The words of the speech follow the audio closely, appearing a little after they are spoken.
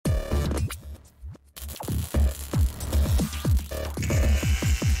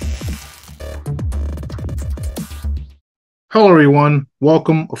Hello, everyone.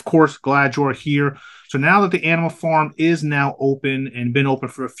 Welcome. Of course, glad you're here. So now that the animal farm is now open and been open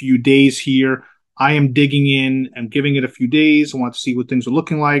for a few days here, I am digging in and giving it a few days. I want to see what things are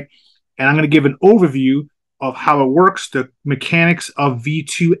looking like. And I'm going to give an overview of how it works, the mechanics of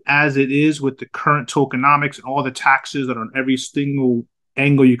V2 as it is with the current tokenomics and all the taxes that are on every single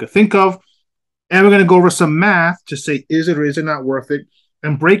angle you could think of. And we're going to go over some math to say, is it or is it not worth it?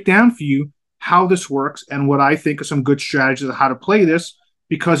 And break down for you how this works and what I think are some good strategies of how to play this.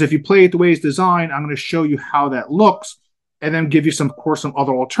 Because if you play it the way it's designed, I'm going to show you how that looks and then give you some, of course, some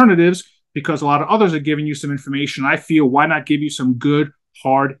other alternatives because a lot of others are giving you some information. I feel why not give you some good,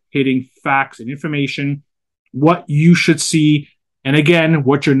 hard-hitting facts and information, what you should see, and again,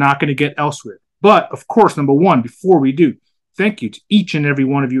 what you're not going to get elsewhere. But, of course, number one, before we do, thank you to each and every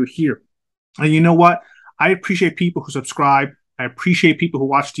one of you here. And you know what? I appreciate people who subscribe. I appreciate people who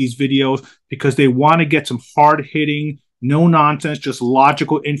watch these videos because they want to get some hard-hitting, no-nonsense, just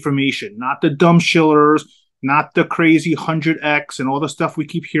logical information, not the dumb shillers, not the crazy 100x and all the stuff we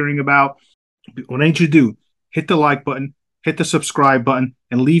keep hearing about. What I need you to do, hit the like button, hit the subscribe button,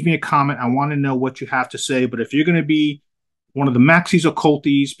 and leave me a comment. I want to know what you have to say. But if you're going to be one of the maxis or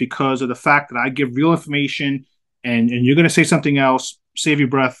culties because of the fact that I give real information and you're going to say something else, save your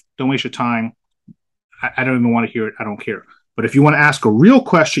breath. Don't waste your time. I don't even want to hear it. I don't care. But if you want to ask a real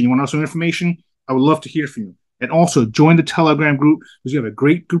question, you want to know some information, I would love to hear from you. And also join the Telegram group because we have a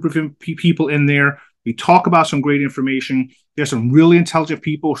great group of people in there. We talk about some great information. There's some really intelligent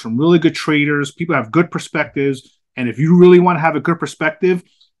people, some really good traders. People have good perspectives. And if you really want to have a good perspective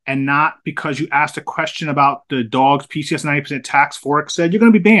and not because you asked a question about the dog's PCS 90% tax, Forex said, you're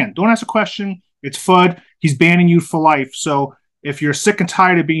going to be banned. Don't ask a question. It's FUD. He's banning you for life. So if you're sick and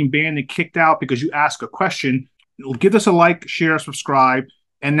tired of being banned and kicked out because you ask a question, give us a like, share, subscribe.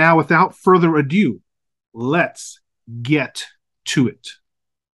 And now, without further ado, let's get to it.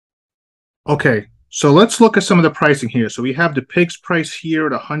 Okay, so let's look at some of the pricing here. So we have the pig's price here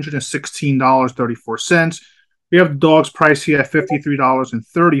at $116.34. We have the dog's price here at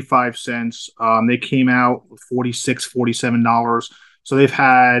 $53.35. They came out with $46, $47. So they've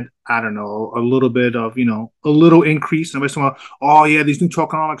had, I don't know, a little bit of, a little increase. And everybody's talking about, oh, yeah, these new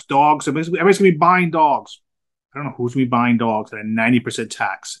tokenomics dogs. Everybody's going to be buying dogs. I don't know who's going to be buying dogs at a 90%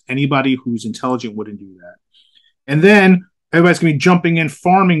 tax. Anybody who's intelligent wouldn't do that. And then everybody's going to be jumping in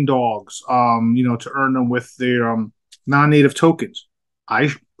farming dogs, to earn them with their non-native tokens. I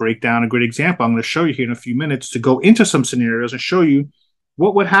break down a great example. I'm going to show you here in a few minutes to go into some scenarios and show you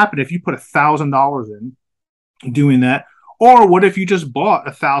what would happen if you put $1,000 in doing that. Or what if you just bought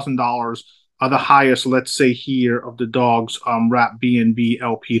 $1,000 the highest, let's say here, of the dog's wrap BNB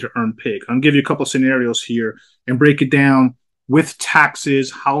LP to earn pig. I'll give you a couple of scenarios here and break it down with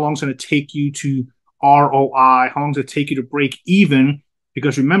taxes, how long it's going to take you to ROI, how long does it take you to break even?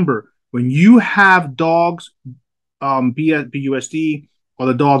 Because remember, when you have dogs BUSD or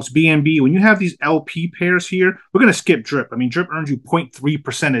the dogs BNB, when you have these LP pairs here, we're going to skip drip. I mean, drip earns you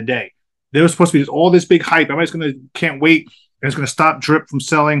 0.3% a day. There was supposed to be all this big hype. Everybody's can't wait, and it's going to stop drip from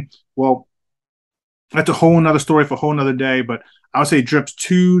selling. Well, that's a whole nother story for a whole nother day, but I would say drip's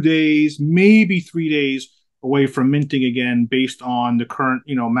 2 days, maybe 3 days away from minting again based on the current,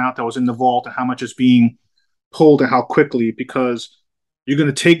 amount that was in the vault and how much is being pulled and how quickly, because you're going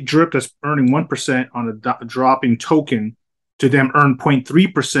to take drip that's earning 1% on a dropping token to then earn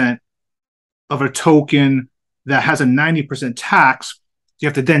 0.3% of a token that has a 90% tax. You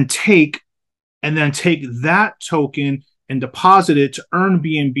have to then take that token and deposit it to earn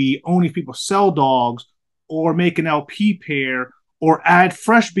BNB only if people sell dogs or make an LP pair or add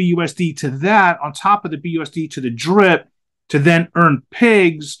fresh BUSD to that on top of the BUSD to the drip to then earn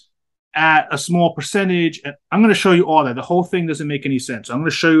pigs at a small percentage. And I'm going to show you all that. The whole thing doesn't make any sense. I'm going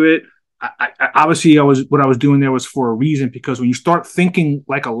to show you it. Obviously, what I was doing there was for a reason, because when you start thinking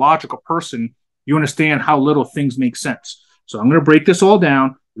like a logical person, you understand how little things make sense. So I'm going to break this all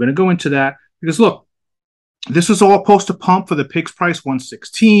down. We're going to go into that because, look, this is all supposed to pump for the pig's price,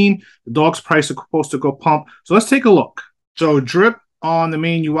 116. The dog's price is supposed to go pump. So let's take a look. So drip on the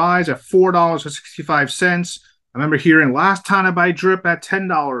main UI is at $4.65. I remember hearing last time I buy drip at $10,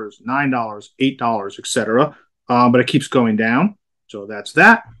 $9, $8, etc. But it keeps going down. So that's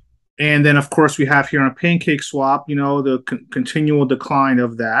that. And then, of course, we have here on Pancake Swap, the continual decline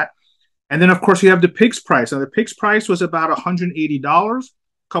of that. And then, of course, you have the pig's price. Now, the pig's price was about $180.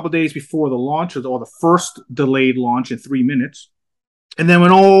 Couple days before the launch, or the first delayed launch in 3 minutes, and then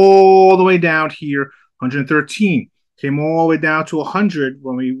went all the way down here, 113, came all the way down to 100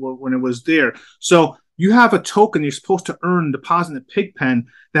 when it was there. So you have a token you're supposed to earn deposit in the pig pen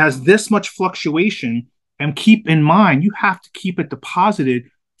that has this much fluctuation, And keep in mind, you have to keep it deposited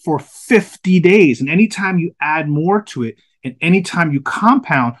for 50 days. And anytime you add more to it, and anytime you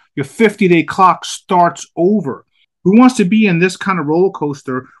compound, your 50-day clock starts over. Who wants to be in this kind of roller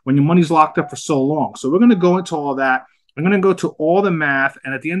coaster when your money's locked up for so long? So we're going to go into all that. I'm going to go to all the math.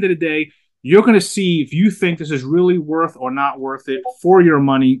 And at the end of the day, you're going to see if you think this is really worth or not worth it for your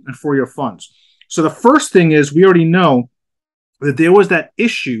money and for your funds. So the first thing is we already know that there was that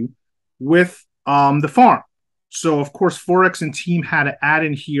issue with the farm. So of course, Forex and team had to add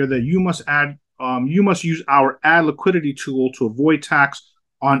in here that you must use our add liquidity tool to avoid tax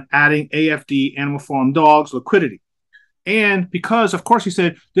on adding AFD, animal farm dogs liquidity. And because, of course, he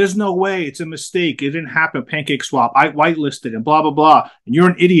said, there's no way, it's a mistake, it didn't happen, pancake swap, I whitelisted and blah, blah, blah. And you're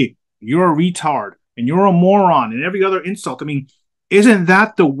an idiot, you're a retard, and you're a moron, and every other insult. I mean, isn't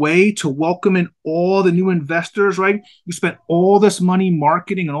that the way to welcome in all the new investors, right? You spent all this money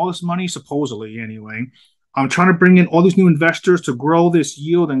marketing and all this money, supposedly anyway. I'm trying to bring in all these new investors to grow this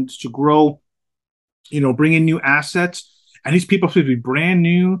yield and to grow, bring in new assets. And these people are supposed to be brand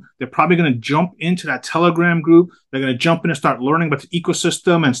new. They're probably going to jump into that Telegram group. They're going to jump in and start learning about the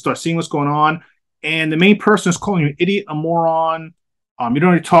ecosystem and start seeing what's going on. And the main person is calling you an idiot, a moron. You don't know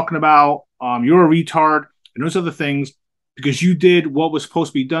what you're talking about. You're a retard and those other things because you did what was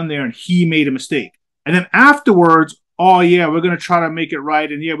supposed to be done there and he made a mistake. And then afterwards, oh, yeah, we're going to try to make it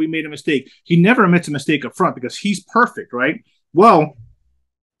right. And yeah, we made a mistake. He never admits a mistake up front because he's perfect, right? Well,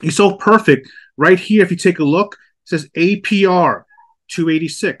 he's so perfect. Right here, if you take a look, it says APR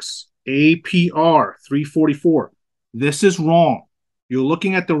 286, APR 344. This is wrong. You're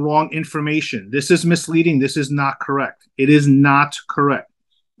looking at the wrong information. This is misleading. This is not correct. It is not correct.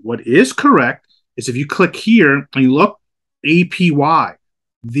 What is correct is if you click here and you look, APY.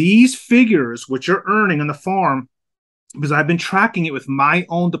 These figures, which you're earning on the farm, because I've been tracking it with my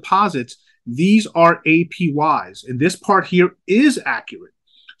own deposits, these are APYs. And this part here is accurate.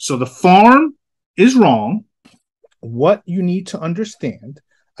 So the farm is wrong. What you need to understand,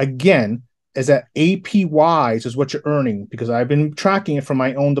 again, is that APYs is what you're earning because I've been tracking it from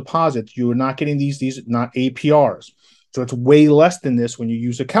my own deposits. You're not getting these are not APRs. So it's way less than this when you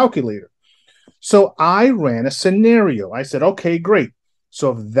use a calculator. So I ran a scenario. I said, okay, great.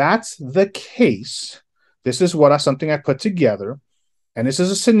 So if that's the case, this is something I put together. And this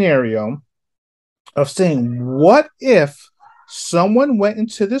is a scenario of saying, what if someone went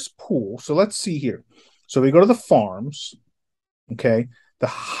into this pool? So let's see here. So we go to the farms, okay? The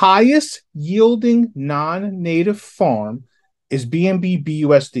highest yielding non-native farm is BNB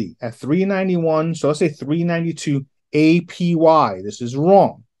BUSD at 391. So let's say 392 APY. This is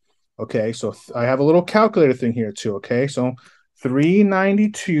wrong. Okay, so I have a little calculator thing here too, okay? So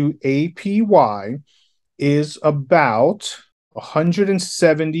 392 APY is about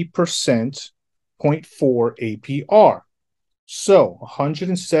 170% 0.4 APR. So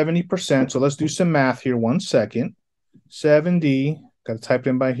 170%. So let's do some math here. 1 second. 70. Got to type it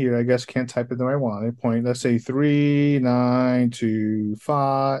in by here. I guess can't type it the way I want it. Point. Let's say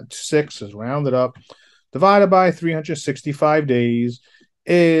 39256 is rounded up. Divided by 365 days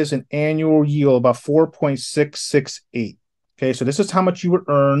is an annual yield about 4.668. Okay, so this is how much you would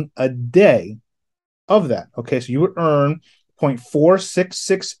earn a day of that. Okay, so you would earn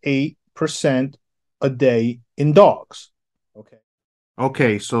 0.4668% a day in dogs.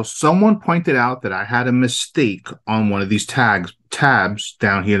 Okay, so someone pointed out that I had a mistake on one of these tabs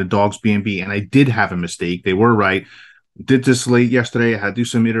down here, the dogs BNB, and I did have a mistake. They were right. Did this late yesterday. I had to do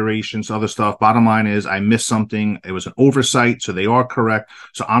some iterations, other stuff. Bottom line is I missed something. It was an oversight, so they are correct.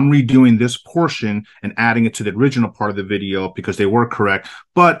 So I'm redoing this portion and adding it to the original part of the video because they were correct,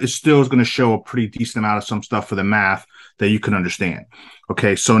 but it still is going to show a pretty decent amount of some stuff for the math that you can understand.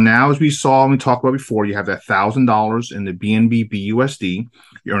 Okay, so now as we saw and we talked about before, you have that $1,000 in the BNB BUSD.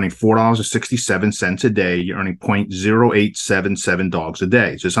 You're earning $4.67 a day. You're earning 0.0877 dogs a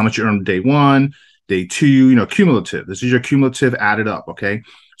day. So that's how much you earn day one, day two, cumulative. This is your cumulative added up, okay?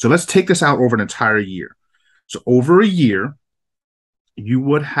 So let's take this out over an entire year. So over a year, you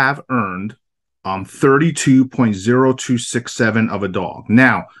would have earned 32.0267 of a dog.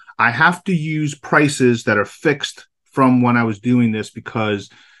 Now, I have to use prices that are fixed from when I was doing this because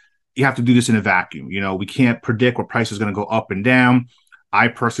you have to do this in a vacuum. We can't predict what price is going to go up and down. I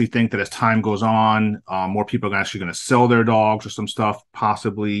personally think that as time goes on, more people are actually going to sell their dogs or some stuff,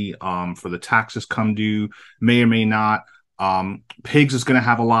 possibly for the taxes come due, may or may not. Pigs is going to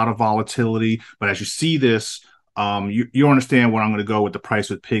have a lot of volatility, but as you see this, you understand where I'm going to go with the price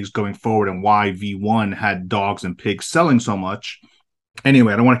of pigs going forward and why V1 had dogs and pigs selling so much.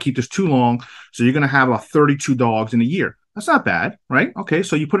 Anyway, I don't want to keep this too long. So you're going to have about 32 dogs in a year. That's not bad, right? Okay,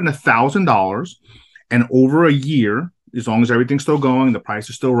 so you put in $1,000 And over a year, as long as everything's still going, the price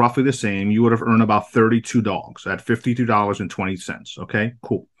is still roughly the same, you would have earned about 32 dogs at $52.20. Okay,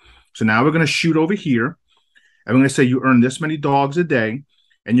 cool. So now we're going to shoot over here. I'm going to say you earn this many dogs a day,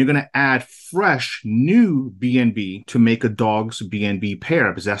 and you're going to add fresh new BNB to make a dog's BNB pair,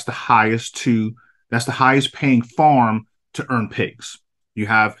 because that's the highest paying farm to earn pigs. You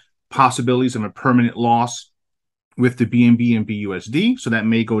have possibilities of a permanent loss with the BNB and BUSD. So that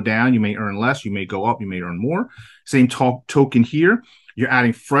may go down. You may earn less. You may go up. You may earn more. Same token here. You're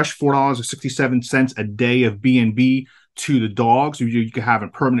adding fresh $4.67 a day of BNB to the dogs. You can have a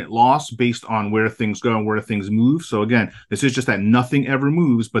permanent loss based on where things go and where things move. So again, this is just that nothing ever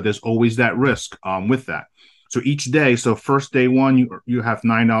moves, but there's always that risk with that. So each day, so first day one, you have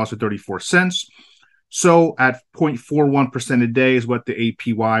 $9.34. So at 0.41% a day is what the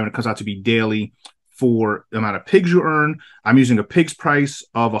APY, when it comes out to be daily, for the amount of pigs you earn. I'm using a pig's price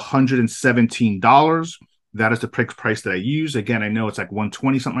of $117. That is the pig's price that I use. Again, I know it's like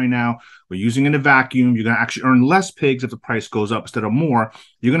 120 something right now. We're using in a vacuum. You're going to actually earn less pigs if the price goes up instead of more.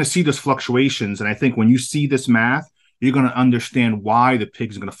 You're going to see those fluctuations. And I think when you see this math, you're going to understand why the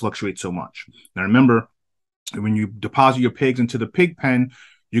pigs are going to fluctuate so much. Now, remember, when you deposit your pigs into the pig pen,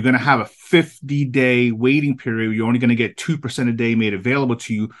 you're going to have a 50-day waiting period. You're only going to get 2% a day made available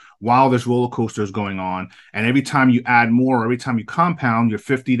to you while there's roller coasters going on. And every time you add more, every time you compound, your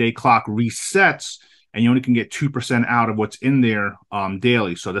 50-day clock resets, and you only can get 2% out of what's in there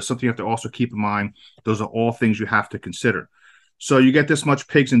daily. So that's something you have to also keep in mind. Those are all things you have to consider. So you get this much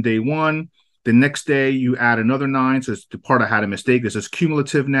pigs in day one. The next day, you add another 9. So it's the part I had a mistake. This is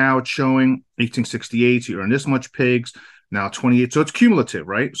cumulative now. It's showing 1868. So you earn this much pigs. Now 28. So it's cumulative,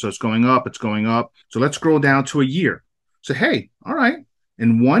 right? So it's going up. It's going up. So let's scroll down to a year. So, hey, all right.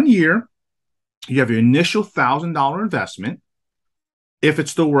 In 1 year, you have your initial $1,000 investment. If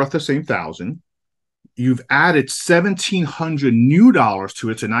it's still worth the same 1,000, you've added $1,700 new dollars to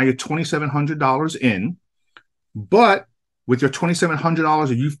it. So now you're $2,700 in. But with your $2,700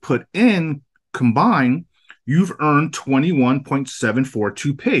 that you've put in combined, you've earned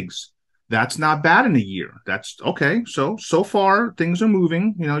 21.742 pigs. That's not bad in a year. That's okay. So far things are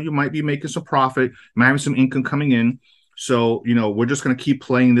moving. You might be making some profit, might have some income coming in. So, we're just going to keep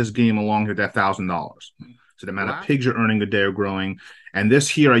playing this game along here at $1,000. So the amount of pigs you're earning a day are growing. And this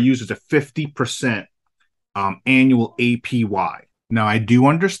here I use as a 50% annual APY. Now, I do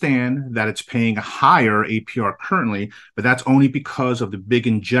understand that it's paying a higher APR currently, but that's only because of the big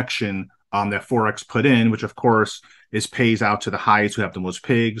injection that Forex put in, which, of course, pays out to the highest who have the most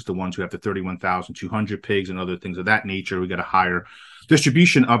pigs, the ones who have the 31,200 pigs and other things of that nature. We get a higher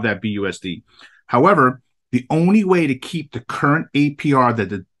distribution of that BUSD. However, the only way to keep the current APR that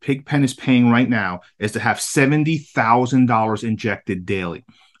the pig pen is paying right now is to have $70,000 injected daily.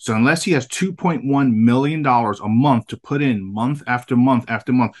 So unless he has $2.1 million a month to put in month after month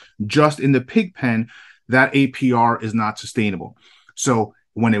after month just in the pig pen, that APR is not sustainable. So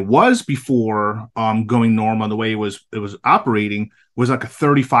when it was before going normal, the way it was operating was like a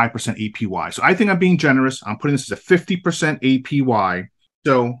 35% APY. So I think I'm being generous. I'm putting this as a 50% APY.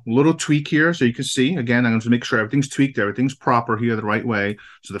 So little tweak here so you can see. Again, I'm going to make sure everything's tweaked, everything's proper here the right way.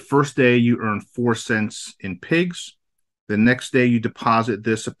 So the first day you earn 4 cents in pigs. The next day you deposit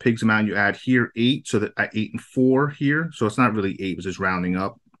this a pig's amount. You add here 8, so that at 8 and 4 here. So it's not really 8, it's just rounding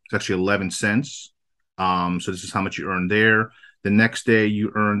up. It's actually 11 cents. So this is how much you earn there. The next day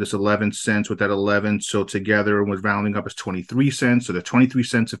you earn this 11 cents with that 11. So together with rounding up is 23 cents. So the 23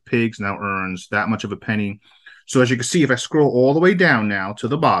 cents of pigs now earns that much of a penny. So as you can see, if I scroll all the way down now to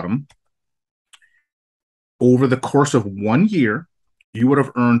the bottom, over the course of 1 year, you would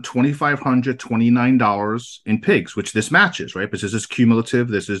have earned $2,529 in pigs, which this matches, right? Because this is cumulative.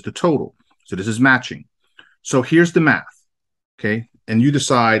 This is the total. So this is matching. So here's the math, okay? And you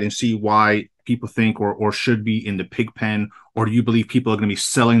decide and see why people think or should be in the pig pen, or do you believe people are going to be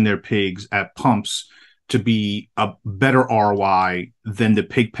selling their pigs at pumps to be a better ROI than the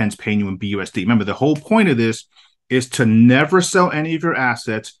pig pen's paying you in BUSD? Remember, the whole point of this is to never sell any of your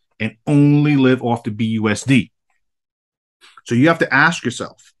assets and only live off the BUSD. So you have to ask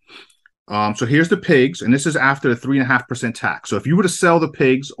yourself, so here's the pigs, and this is after the 3.5% tax. So if you were to sell the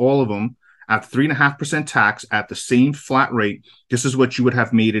pigs, all of them, at 3.5% tax at the same flat rate, this is what you would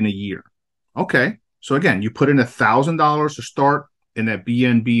have made in a year. Okay, so again, you put in $1,000 to start in that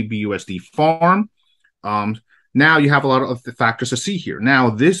BNB BUSD farm. Now you have a lot of the factors to see here. Now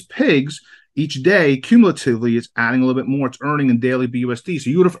this pigs, each day, cumulatively, it's adding a little bit more. It's earning in daily BUSD. So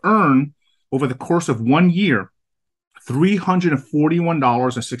you would have earned, over the course of 1 year,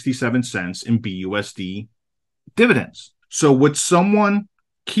 $341.67 in BUSD dividends. So would someone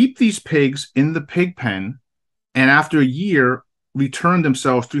keep these pigs in the pig pen, and after a year, return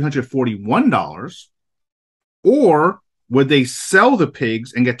themselves $341? Or would they sell the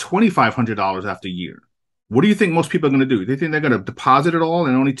pigs and get $2,500 after a year? What do you think most people are going to do? They think they're going to deposit it all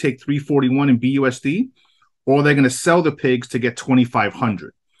and only take 341 in BUSD, or are they going to sell the pigs to get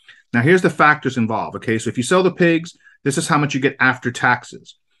 2,500? Now, here's the factors involved. Okay, so if you sell the pigs, this is how much you get after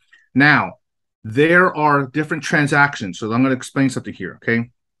taxes. Now, there are different transactions. So I'm going to explain something here.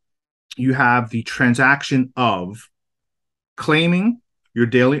 Okay, you have the transaction of claiming your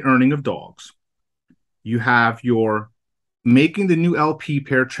daily earning of dogs. You have your making the new LP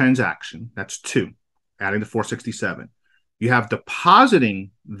pair transaction. That's 2, adding the 467. You have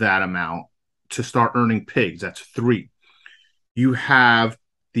depositing that amount to start earning pigs. That's 3. You have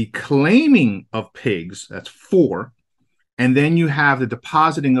the claiming of pigs. That's 4. And then you have the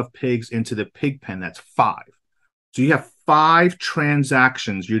depositing of pigs into the pig pen. That's 5. So you have 5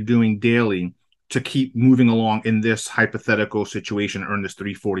 transactions you're doing daily to keep moving along in this hypothetical situation, earn this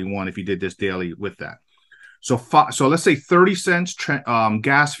 341 if you did this daily with that. So let's say 30 cents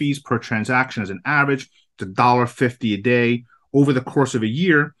gas fees per transaction as an average. It's $1.50 a day. Over the course of a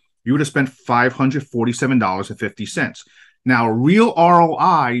year, you would have spent $547.50. Now, real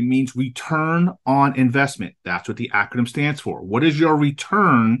ROI means return on investment. That's what the acronym stands for. What is your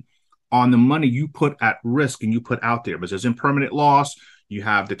return on the money you put at risk and you put out there? Because there's impermanent loss. You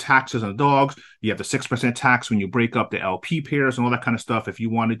have the taxes on the dogs. You have the 6% tax when you break up the LP pairs and all that kind of stuff if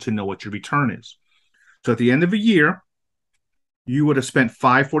you wanted to know what your return is. So at the end of a year, you would have spent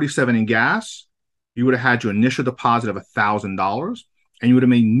 $547 in gas. You would have had your initial deposit of $1,000, and you would have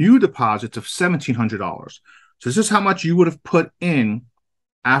made new deposits of $1,700. So this is how much you would have put in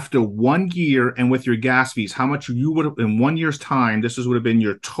after 1 year, and with your gas fees, how much you would have in 1 year's time. This would have been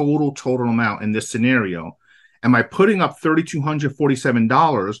your total amount in this scenario. And by putting up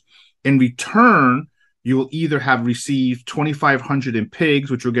 $3,247 in return, you will either have received $2,500 in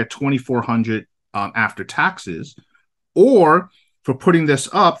pigs, which will get $2,400 after taxes, or for putting this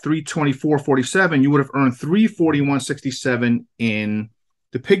up $324.47, you would have earned $341.67 in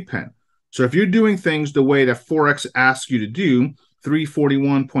the pig pen. So if you're doing things the way that Forex asks you to do,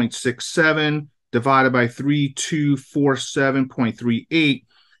 341.67 divided by 3247.38,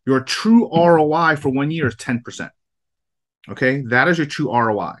 your true ROI for 1 year is 10%. Okay, that is your true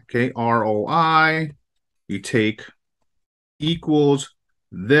ROI. Okay, ROI, you take equals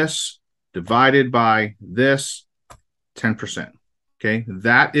this divided by this 10%. Okay,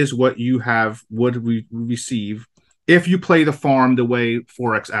 that is what you would receive if you play the farm the way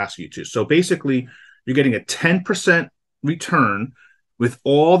Forex asks you to. So basically, you're getting a 10% return with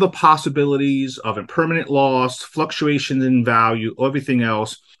all the possibilities of impermanent loss, fluctuations in value, everything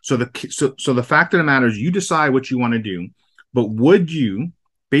else. So the fact of the matter is, you decide what you want to do, but would you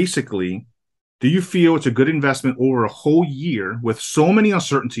basically? Do you feel it's a good investment over a whole year with so many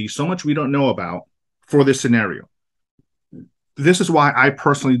uncertainties, so much we don't know about for this scenario? This is why I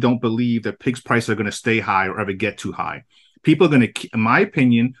personally don't believe that pigs' prices are going to stay high or ever get too high. People are going to, in my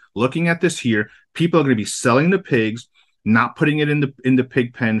opinion, looking at this here, people are going to be selling the pigs, not putting it in the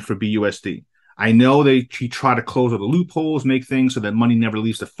pig pen for BUSD. I know they try to close all the loopholes, make things so that money never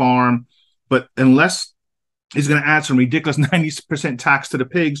leaves the farm, but unless is going to add some ridiculous 90% tax to the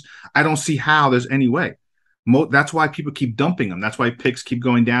pigs, I don't see how there's any way. That's why people keep dumping them. That's why pigs keep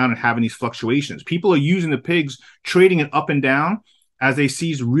going down and having these fluctuations. People are using the pigs, trading it up and down, as they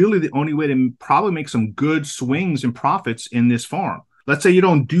see is really the only way to probably make some good swings and profits in this farm. Let's say you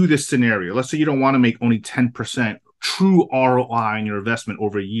don't do this scenario. Let's say you don't want to make only 10% true ROI on your investment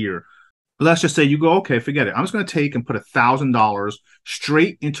over a year. Let's just say you go, okay, forget it. I'm just going to take and put $1,000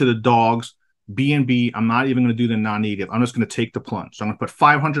 straight into the dogs B&B. I'm not even going to do the non-native. I'm just going to take the plunge. So I'm going to put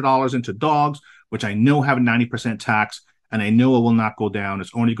 $500 into dogs, which I know have a 90% tax, and I know it will not go down.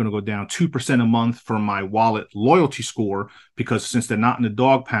 It's only going to go down 2% a month for my wallet loyalty score, because since they're not in the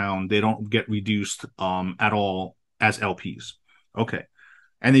dog pound, they don't get reduced at all as LPs. Okay.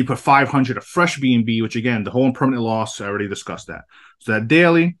 And then you put 500 of fresh B&B, which again, the whole impermanent loss, I already discussed that. So that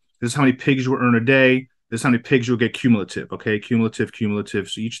daily, this is how many pigs you will earn a day. This is how many pigs you'll get cumulative. Okay, cumulative.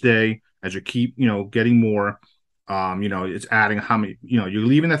 So each day, as you keep, getting more, it's adding how many, you're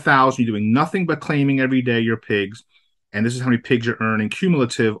leaving 1,000, you're doing nothing but claiming every day your pigs. And this is how many pigs you're earning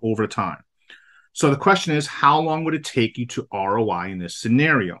cumulative over time. So the question is, how long would it take you to ROI in this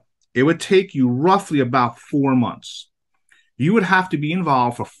scenario? It would take you roughly about 4 months. You would have to be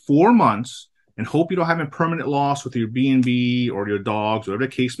involved for 4 months and hope you don't have a permanent loss with your B&B or your dogs, whatever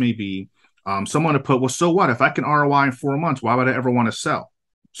the case may be. Someone to put, well, so what? If I can ROI in 4 months, why would I ever want to sell?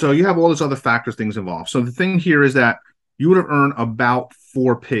 So you have all those other factors, things involved. So the thing here is that you would have earned about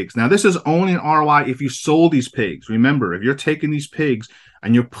 4 pigs. Now, this is only an ROI if you sold these pigs. Remember, if you're taking these pigs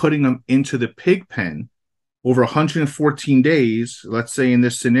and you're putting them into the pig pen over 114 days, let's say in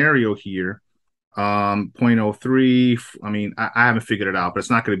this scenario here, 0.03. I mean, I haven't figured it out, but it's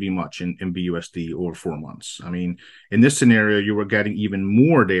not going to be much in BUSD over 4 months. I mean, in this scenario, you were getting even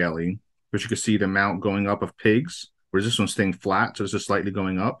more daily, but you can see the amount going up of pigs, whereas this one's staying flat, so it's just slightly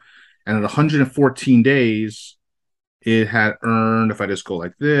going up. And at 114 days, it had earned, if I just go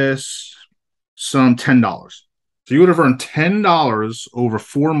like this, some $10. So you would have earned $10 over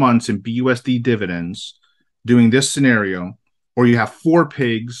 4 months in BUSD dividends doing this scenario, or you have 4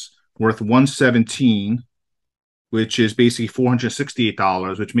 pigs worth 117, which is basically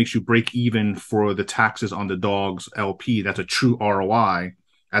 $468, which makes you break even for the taxes on the dog's LP. That's a true ROI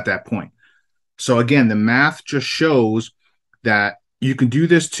at that point. So again, the math just shows that you can do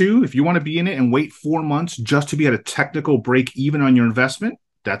this too. If you want to be in it and wait 4 months just to be at a technical break even on your investment,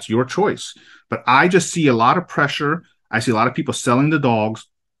 that's your choice. But I just see a lot of pressure. I see a lot of people selling the dogs.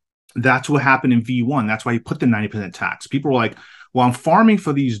 That's what happened in V1. That's why he put the 90% tax. People were like, well, I'm farming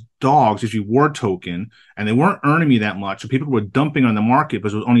for these dogs, this reward token, and they weren't earning me that much. So people were dumping on the market,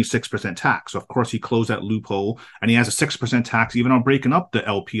 but it was only 6% tax. So, of course, he closed that loophole, and he has a 6% tax even on breaking up the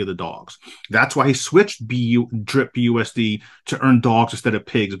LP of the dogs. That's why he switched DRIP BUSD to earn dogs instead of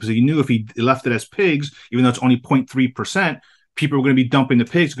pigs, because he knew if he left it as pigs, even though it's only 0.3%, people are going to be dumping the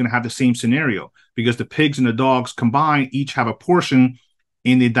pigs. They're going to have the same scenario, because the pigs and the dogs combined each have a portion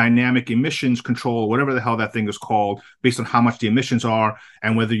in the dynamic emissions control, whatever the hell that thing is called, based on how much the emissions are,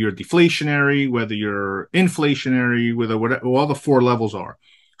 and whether you're deflationary, whether you're inflationary, whether whatever, all the 4 levels are.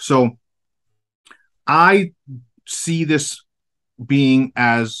 So I see this being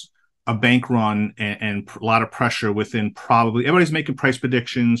as a bank run and a lot of pressure within probably everybody's making price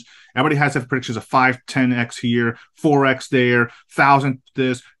predictions. Everybody has predictions of 5, 10x here, 4x there, 1,000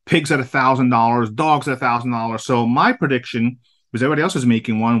 this, pigs at $1,000, dogs at $1,000. So my prediction, because everybody else is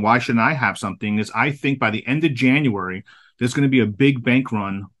making one, why shouldn't I have something, is I think by the end of January, there's going to be a big bank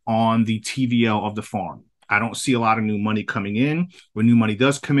run on the TVL of the farm. I don't see a lot of new money coming in. When new money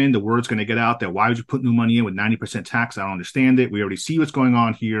does come in, the word's going to get out that why would you put new money in with 90% tax? I don't understand it. We already see what's going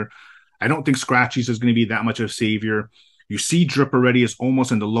on here. I don't think Scratchies is going to be that much of a savior. You see Drip already is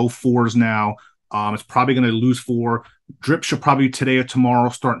almost in the low 4s now. It's probably going to lose 4. Drip should probably today or tomorrow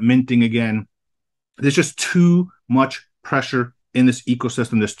start minting again. There's just too much pressure in this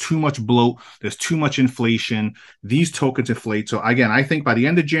ecosystem. There's too much bloat. There's too much inflation. These tokens inflate. So again, I think by the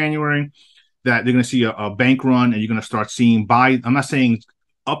end of January that they're going to see a bank run, and you're going to start seeing buy. I'm not saying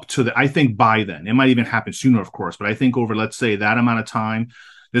up to the, I think by then, it might even happen sooner, of course, but I think over, let's say, that amount of time,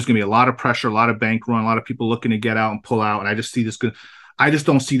 there's going to be a lot of pressure, a lot of bank run, a lot of people looking to get out and pull out. And I just see this good. I just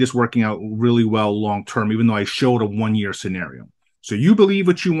don't see this working out really well long term, even though I showed a 1-year scenario. So you believe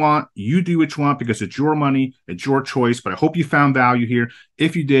what you want, you do what you want, because it's your money, it's your choice. But I hope you found value here.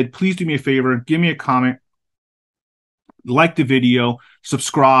 If you did, please do me a favor, give me a comment, like the video,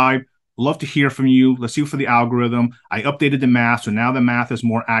 subscribe. Love to hear from you. Let's see for the algorithm. I updated the math, so now the math is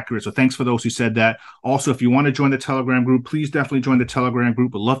more accurate. So thanks for those who said that. Also, if you want to join the Telegram group, please definitely join the Telegram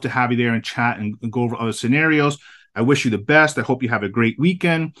group. We'd love to have you there and chat and go over other scenarios. I wish you the best. I hope you have a great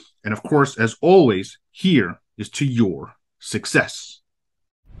weekend. And of course, as always, here is to your success.